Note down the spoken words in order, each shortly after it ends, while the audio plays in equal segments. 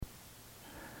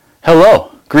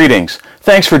Hello, greetings.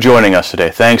 Thanks for joining us today.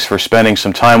 Thanks for spending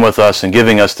some time with us and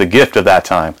giving us the gift of that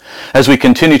time as we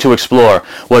continue to explore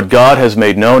what God has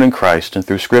made known in Christ and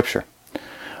through Scripture.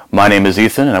 My name is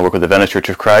Ethan, and I work with the Venice Church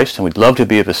of Christ, and we'd love to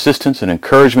be of assistance and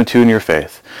encouragement to you in your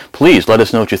faith. Please let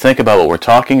us know what you think about what we're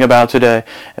talking about today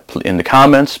in the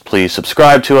comments. Please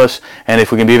subscribe to us, and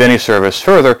if we can be of any service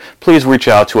further, please reach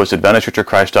out to us at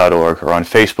VeniceChurchOfChrist.org or on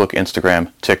Facebook,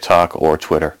 Instagram, TikTok, or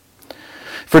Twitter.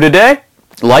 For today,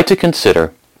 I'd like to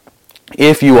consider,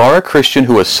 if you are a Christian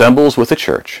who assembles with a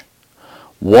church,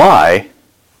 why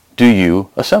do you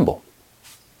assemble?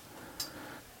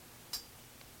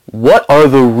 What are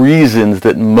the reasons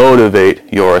that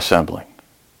motivate your assembling?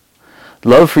 I'd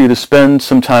love for you to spend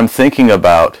some time thinking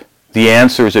about the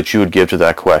answers that you would give to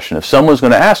that question. If someone's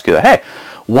going to ask you that, hey,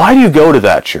 why do you go to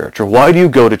that church? Or why do you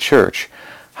go to church?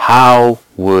 How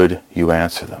would you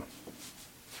answer them?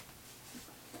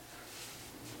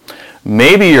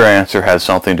 Maybe your answer has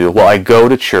something to do, well, I go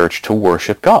to church to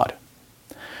worship God.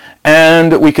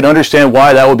 And we can understand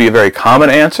why that would be a very common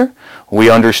answer. We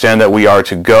understand that we are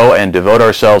to go and devote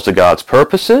ourselves to God's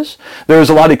purposes. There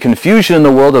is a lot of confusion in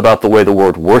the world about the way the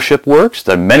word worship works.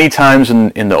 That many times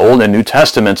in the Old and New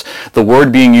Testaments, the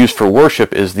word being used for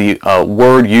worship is the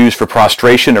word used for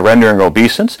prostration or rendering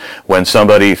obeisance, when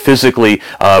somebody physically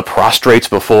prostrates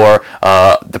before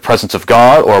the presence of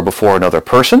God or before another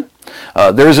person.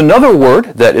 There is another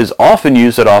word that is often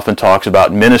used that often talks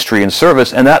about ministry and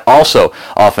service, and that also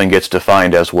often gets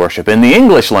defined as worship. In the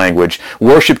English language,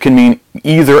 worship can mean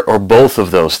either or both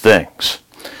of those things.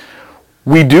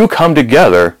 We do come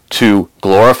together to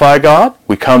glorify God.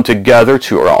 We come together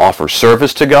to offer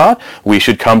service to God. We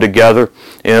should come together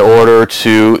in order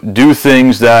to do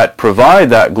things that provide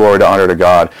that glory to honor to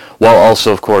God, while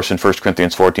also, of course, in 1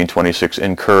 Corinthians 14:26,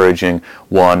 encouraging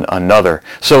one another.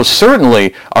 So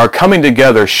certainly, our coming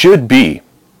together should be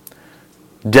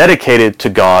dedicated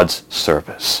to God's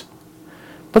service.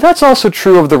 But that's also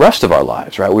true of the rest of our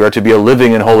lives, right? We are to be a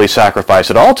living and holy sacrifice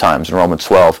at all times in Romans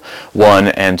 12:1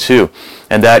 and 2.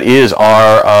 And that is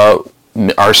our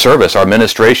service, our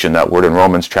ministration. That word in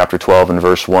Romans chapter 12 and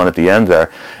verse 1 at the end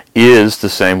there is the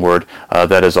same word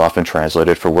that is often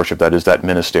translated for worship. That is that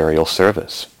ministerial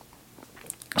service.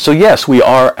 So yes, we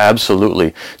are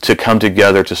absolutely to come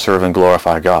together to serve and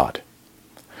glorify God.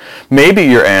 Maybe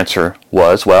your answer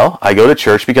was, well, I go to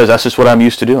church because that's just what I'm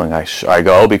used to doing. I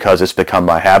go because it's become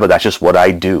my habit. That's just what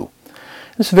I do.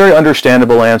 It's a very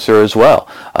understandable answer as well.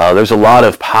 There's a lot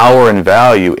of power and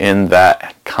value in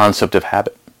that concept of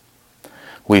habit.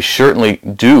 We certainly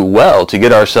do well to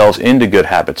get ourselves into good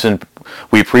habits, and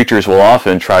we preachers will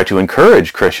often try to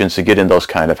encourage Christians to get in those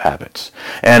kind of habits.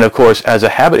 And of course, as a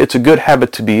habit, it's a good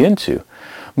habit to be into.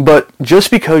 But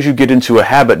just because you get into a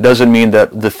habit doesn't mean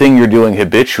that the thing you're doing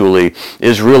habitually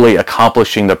is really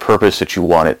accomplishing the purpose that you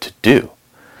want it to do.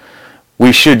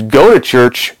 We should go to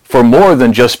church for more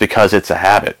than just because it's a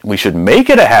habit. We should make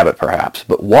it a habit perhaps,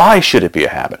 but why should it be a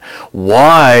habit?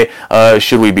 Why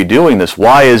should we be doing this?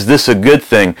 Why is this a good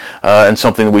thing and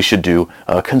something that we should do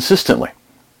consistently?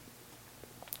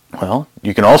 Well,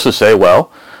 you can also say,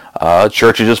 well,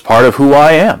 church is just part of who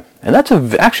I am. And that's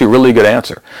actually a really good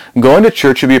answer. Going to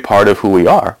church should be a part of who we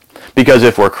are, because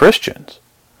if we're Christians,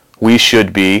 we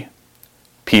should be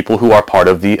people who are part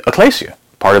of the ecclesia,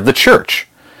 part of the church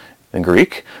in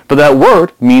Greek. But that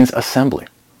word means assembly.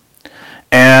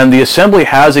 And the assembly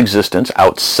has existence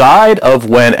outside of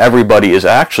when everybody is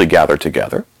actually gathered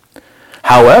together.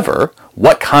 However,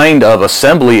 what kind of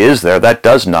assembly is there that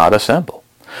does not assemble?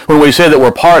 When we say that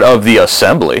we're part of the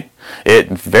assembly, it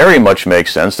very much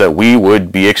makes sense that we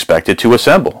would be expected to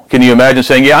assemble. Can you imagine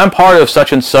saying, yeah, I'm part of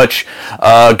such and such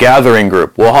gathering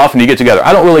group. Well, how often do you get together?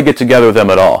 I don't really get together with them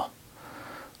at all.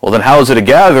 Well, then how is it a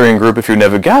gathering group if you're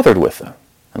never gathered with them?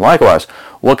 And likewise,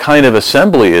 what kind of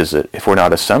assembly is it if we're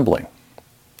not assembling?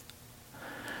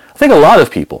 I think a lot of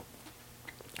people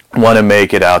want to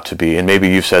make it out to be, and maybe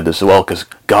you've said this as well, because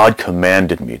God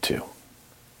commanded me to.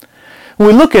 When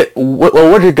we look at,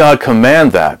 well, what did God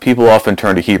command that? People often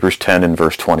turn to Hebrews 10 and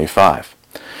verse 25.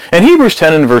 And Hebrews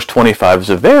 10 and verse 25 is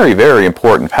a very, very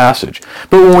important passage.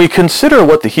 But when we consider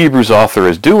what the Hebrews author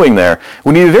is doing there,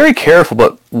 we need to be very careful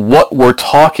about what we're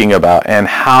talking about and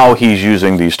how he's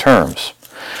using these terms.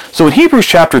 So in Hebrews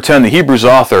chapter 10, the Hebrews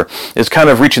author is kind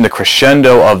of reaching the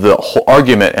crescendo of the whole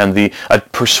argument and the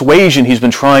persuasion he's been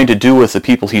trying to do with the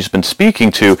people he's been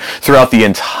speaking to throughout the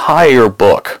entire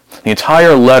book. The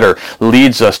entire letter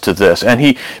leads us to this. And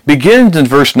he begins in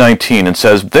verse 19 and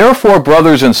says, "Therefore,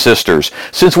 brothers and sisters,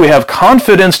 since we have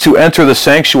confidence to enter the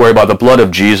sanctuary by the blood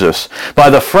of Jesus, by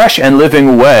the fresh and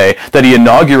living way that he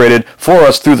inaugurated for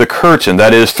us through the curtain,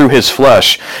 that is, through his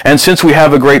flesh, and since we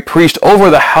have a great priest over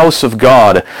the house of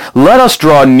God, let us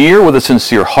draw near with a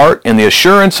sincere heart in the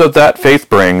assurance of that faith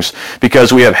brings,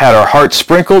 because we have had our hearts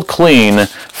sprinkled clean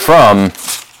from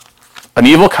an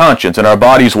evil conscience and our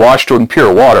bodies washed in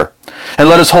pure water. And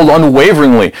let us hold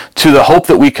unwaveringly to the hope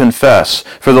that we confess,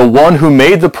 for the one who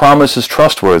made the promise is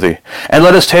trustworthy. And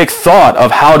let us take thought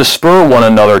of how to spur one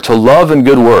another to love and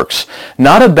good works,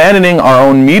 not abandoning our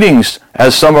own meetings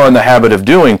as some are in the habit of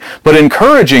doing, but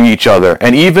encouraging each other,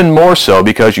 and even more so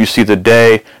because you see the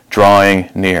day drawing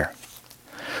near."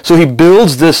 So he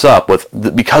builds this up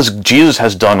because Jesus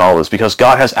has done all this, because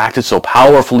God has acted so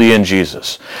powerfully in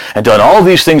Jesus and done all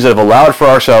these things that have allowed for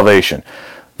our salvation.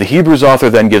 The Hebrews author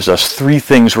then gives us three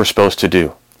things we're supposed to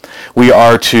do. We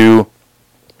are to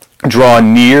draw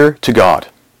near to God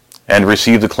and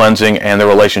receive the cleansing and the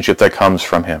relationship that comes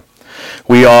from him.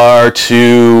 We are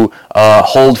to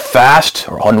hold fast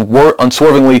or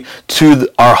unswervingly to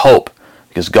our hope,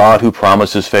 because God who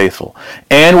promised is faithful.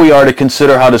 And we are to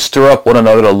consider how to stir up one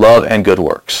another to love and good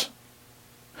works.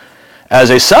 As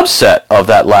a subset of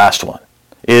that last one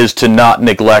is to not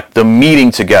neglect the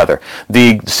meeting together,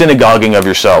 the synagoguing of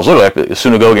yourselves. Literally,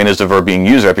 synagoguing is the verb being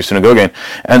used, episynagoguing.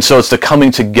 And so it's the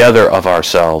coming together of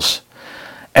ourselves.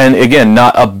 And again,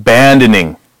 not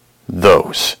abandoning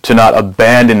those, to not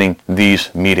abandoning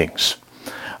these meetings.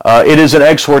 It is an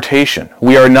exhortation.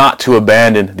 We are not to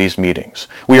abandon these meetings.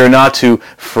 We are not to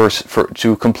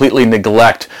completely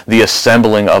neglect the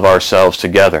assembling of ourselves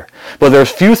together. But there's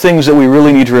few things that we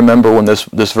really need to remember when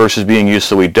this verse is being used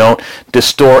so we don't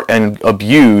distort and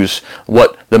abuse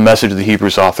what the message of the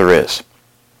Hebrews author is.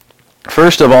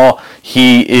 First of all,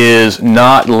 he is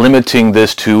not limiting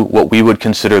this to what we would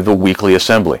consider the weekly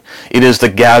assembly. It is the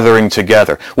gathering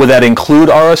together. Would that include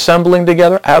our assembling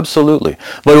together? Absolutely.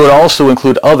 But it would also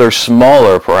include other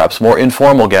smaller, perhaps more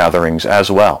informal gatherings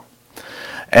as well.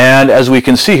 And as we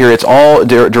can see here, it's all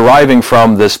deriving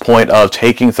from this point of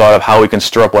taking thought of how we can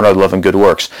stir up one another love and good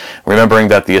works. Remembering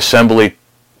that the assembly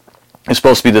is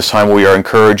supposed to be this time where we are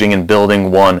encouraging and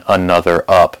building one another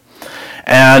up.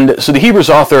 And so the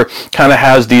Hebrews author kind of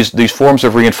has these forms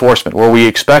of reinforcement where we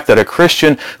expect that a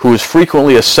Christian who is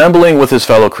frequently assembling with his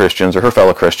fellow Christians or her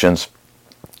fellow Christians,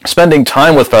 spending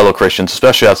time with fellow Christians,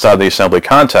 especially outside the assembly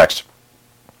context,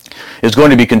 is going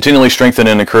to be continually strengthened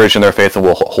and encouraged in their faith and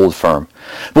will hold firm.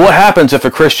 But what happens if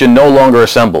a Christian no longer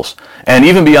assembles, and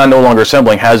even beyond no longer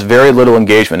assembling, has very little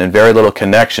engagement and very little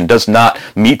connection, does not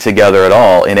meet together at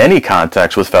all in any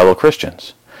context with fellow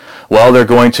Christians? Well, they're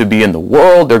going to be in the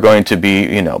world, they're going to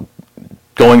be,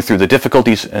 going through the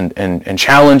difficulties and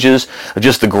challenges of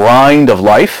just the grind of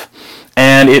life,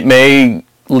 and it may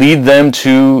lead them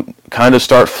to kind of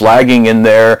start flagging in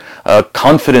their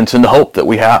confidence in the hope that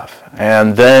we have.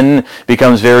 And then it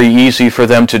becomes very easy for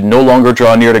them to no longer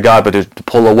draw near to God, but to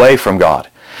pull away from God.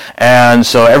 And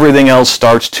so everything else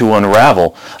starts to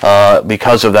unravel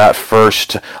because of that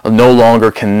first no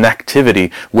longer connectivity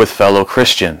with fellow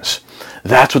Christians.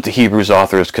 That's what the Hebrews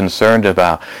author is concerned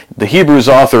about. The Hebrews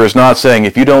author is not saying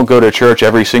if you don't go to church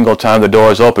every single time the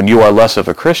door is open, you are less of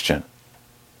a Christian.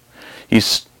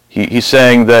 He's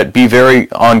saying that be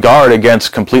very on guard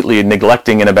against completely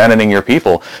neglecting and abandoning your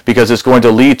people, because it's going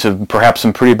to lead to perhaps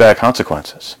some pretty bad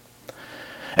consequences.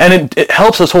 And it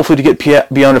helps us hopefully to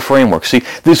get beyond a framework. See,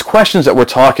 these questions that we're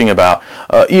talking about,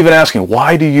 even asking,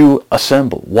 why do you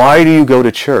assemble? Why do you go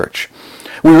to church?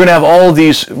 We're going to have all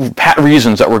these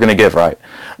reasons that we're going to give, right?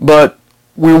 But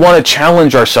we want to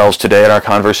challenge ourselves today in our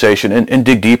conversation and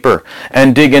dig deeper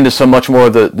and dig into so much more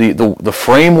of the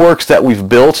frameworks that we've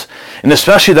built, and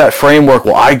especially that framework,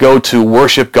 well, I go to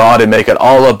worship God and make it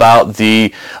all about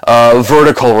the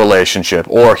vertical relationship,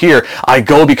 or here, I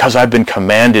go because I've been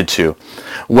commanded to,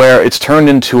 where it's turned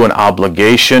into an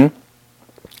obligation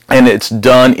and it's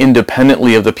done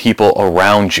independently of the people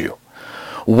around you.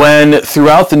 When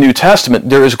throughout the New Testament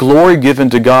there is glory given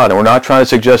to God, and we're not trying to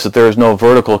suggest that there is no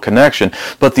vertical connection,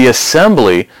 but the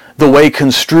assembly, the way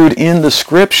construed in the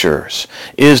Scriptures,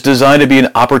 is designed to be an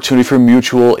opportunity for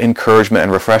mutual encouragement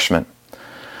and refreshment.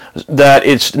 That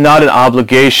it's not an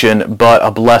obligation, but a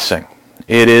blessing.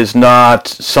 It is not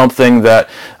something that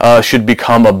should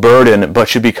become a burden, but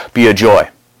should be a joy.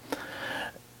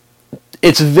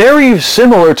 it's very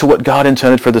similar to what God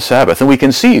intended for the Sabbath. And we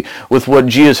can see with what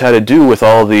Jesus had to do with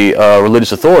all the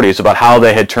religious authorities about how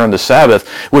they had turned the Sabbath,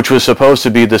 which was supposed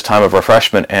to be this time of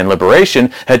refreshment and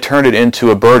liberation, had turned it into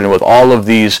a burden with all of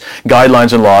these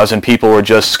guidelines and laws, and people were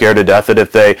just scared to death that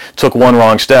if they took one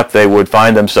wrong step, they would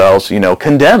find themselves,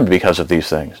 condemned because of these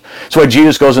things. So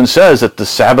Jesus goes and says that the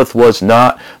Sabbath was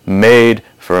not made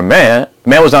for man.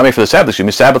 Man was not made for the Sabbath,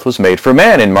 Sabbath was made for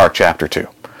man in Mark chapter 2.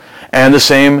 And the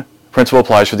same principle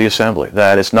applies for the assembly,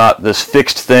 that it's not this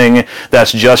fixed thing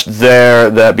that's just there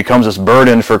that becomes this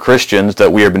burden for Christians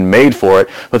that we have been made for it,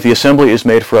 but the assembly is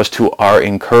made for us to our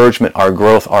encouragement, our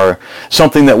growth,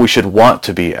 something that we should want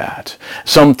to be at,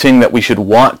 something that we should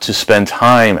want to spend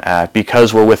time at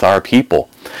because we're with our people.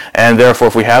 And therefore,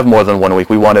 if we have more than 1 week,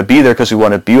 we want to be there because we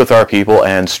want to be with our people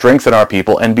and strengthen our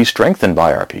people and be strengthened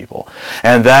by our people.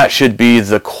 And that should be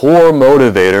the core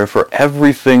motivator for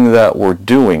everything that we're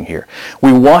doing here.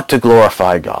 We want to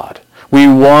glorify God. We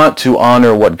want to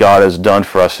honor what God has done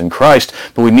for us in Christ,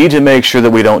 but we need to make sure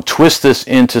that we don't twist this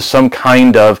into some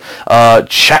kind of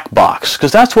checkbox,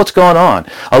 because that's what's going on.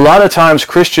 A lot of times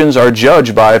Christians are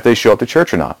judged by if they show up to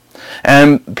church or not.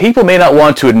 And people may not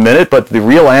want to admit it, but the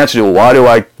real answer to why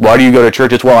do you go to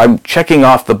church is, well, I'm checking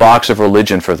off the box of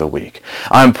religion for the week.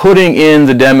 I'm putting in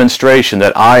the demonstration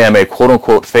that I am a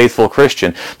quote-unquote faithful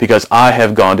Christian because I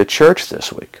have gone to church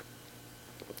this week,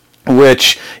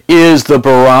 which is the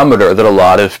barometer that a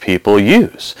lot of people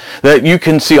use. That you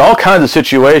can see all kinds of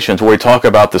situations where we talk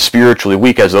about the spiritually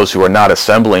weak as those who are not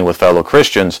assembling with fellow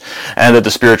Christians, and that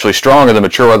the spiritually strong or the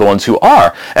mature are the ones who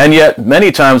are. And yet,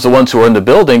 many times the ones who are in the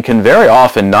building can very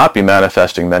often not be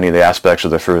manifesting many of the aspects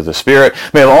of the fruit of the Spirit,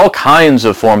 may have all kinds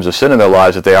of forms of sin in their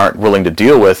lives that they aren't willing to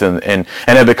deal with, and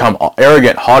have become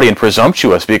arrogant, haughty, and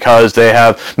presumptuous because they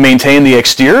have maintained the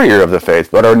exterior of the faith,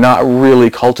 but are not really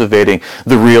cultivating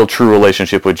the real true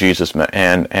relationship with Jesus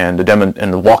and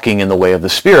the walking in the way of the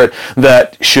Spirit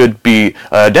that should be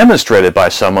demonstrated by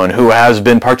someone who has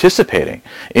been participating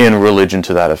in religion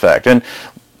to that effect. And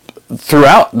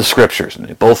throughout the Scriptures,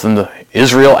 both in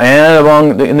Israel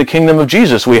and in the kingdom of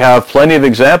Jesus, we have plenty of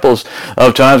examples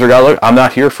of times where God, look, I'm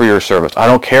not here for your service. I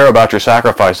don't care about your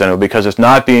sacrifice anymore because it's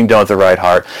not being done with the right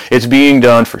heart. It's being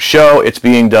done for show. It's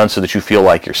being done so that you feel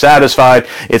like you're satisfied.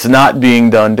 It's not being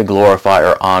done to glorify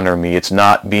or honor me. It's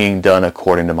not being done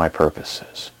according to my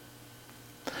purposes.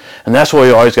 And that's why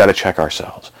we always got to check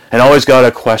ourselves and always got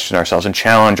to question ourselves and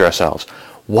challenge ourselves.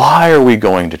 Why are we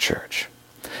going to church?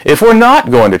 If we're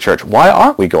not going to church, why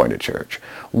aren't we going to church?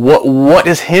 What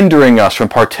is hindering us from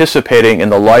participating in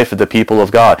the life of the people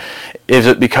of God? Is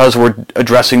it because we're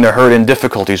addressing the hurt and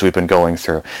difficulties we've been going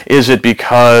through? Is it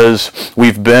because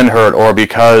we've been hurt or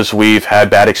because we've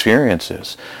had bad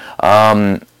experiences?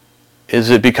 Is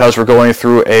it because we're going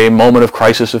through a moment of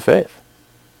crisis of faith?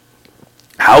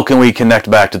 How can we connect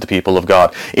back to the people of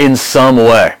God in some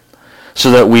way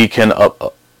so that we can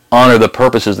honor the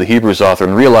purposes of the Hebrews author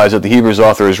and realize that the Hebrews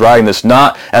author is writing this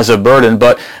not as a burden,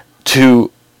 but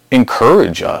to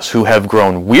encourage us who have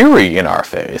grown weary in our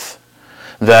faith,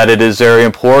 that it is very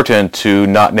important to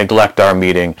not neglect our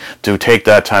meeting, to take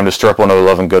that time to stir up one another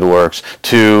love and good works,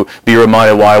 to be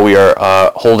reminded why we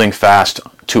are holding fast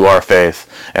to our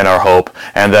faith and our hope,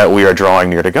 and that we are drawing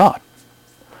near to God.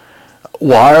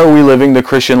 Why are we living the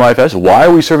Christian life as? Why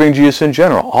are we serving Jesus in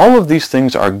general? All of these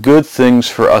things are good things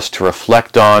for us to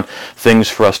reflect on, things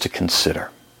for us to consider.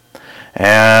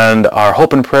 And our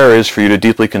hope and prayer is for you to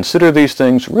deeply consider these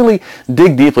things, really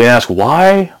dig deeply and ask,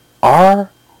 why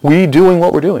are we doing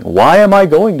what we're doing? Why am I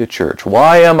going to church?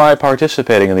 Why am I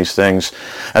participating in these things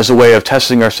as a way of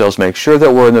testing ourselves, make sure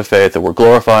that we're in the faith, that we're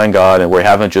glorifying God, and we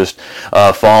haven't just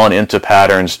fallen into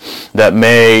patterns that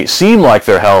may seem like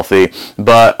they're healthy,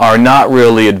 but are not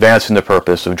really advancing the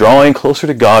purpose of drawing closer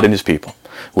to God and His people,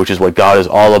 which is what God is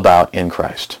all about in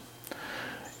Christ.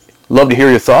 Love to hear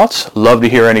your thoughts. Love to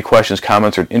hear any questions,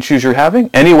 comments, or issues you're having.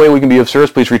 Any way we can be of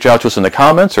service, please reach out to us in the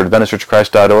comments or at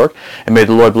AdventistChurchOfChrist.org. And may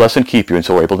the Lord bless and keep you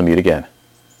until we're able to meet again.